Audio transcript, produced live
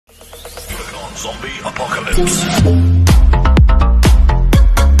Zombie apocalypse.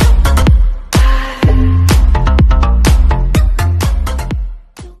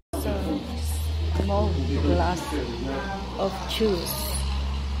 Small glass of juice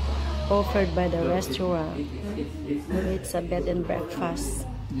offered by the restaurant. It's a bed and breakfast.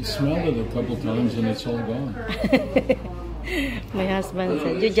 You smelled it a couple times and it's all gone. My husband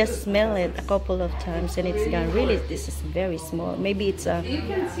said, you just smell it a couple of times and it's gone. Really, this is very small. Maybe it's a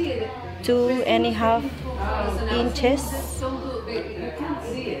 2.5 inches.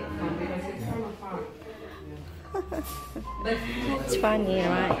 It's funny,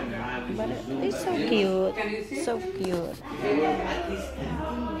 right? But it's so cute. So cute.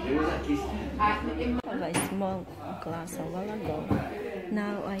 I have a small glass a while ago.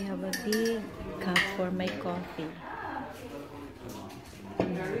 Now I have a big cup for my coffee.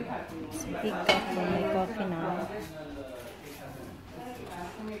 It's a big cup for my coffee now.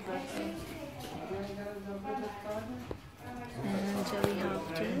 And so we have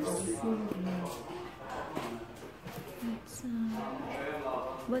this.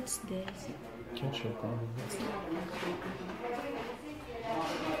 What's this? Ketchup.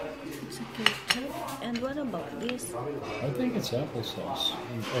 It's a ketchup. And what about this? I think it's applesauce.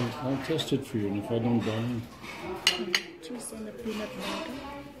 I'll test it for you, and if I don't buy Cheese and a peanut butter.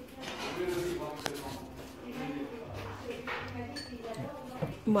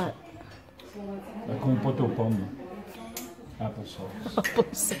 What? La compote aux pommes. Applesauce.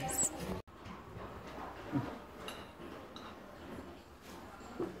 Applesauce.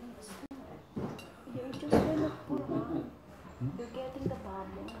 You're just gonna put You're getting the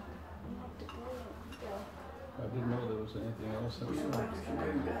bubble. You have to pour it. I didn't know there was anything else in there.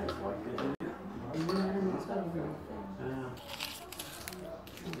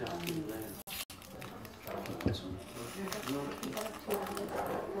 Just use it.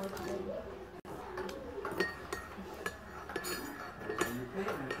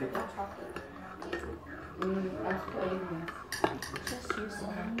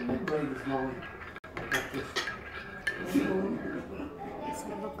 Let's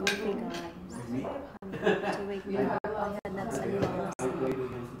have a coffee, guys. To wake me up. I had that sunglasses.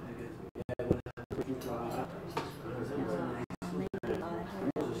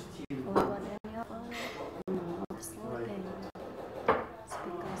 It's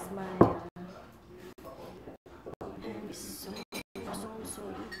because my hand is so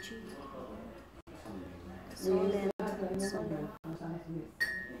itchy. So then, look at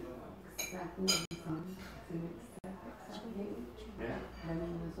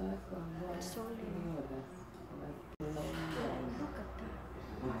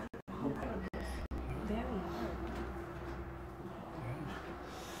that. Very hard.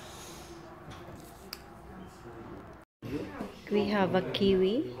 We have a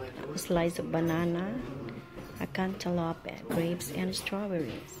kiwi, a slice of banana, a cantaloupe, grapes, and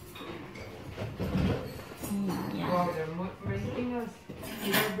strawberries. Yeah.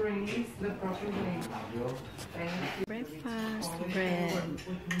 Breakfast bread.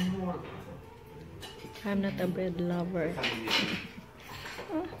 I'm not a bread lover.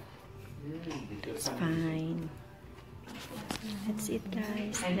 It's fine. That's it,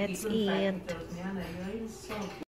 guys. Let's eat.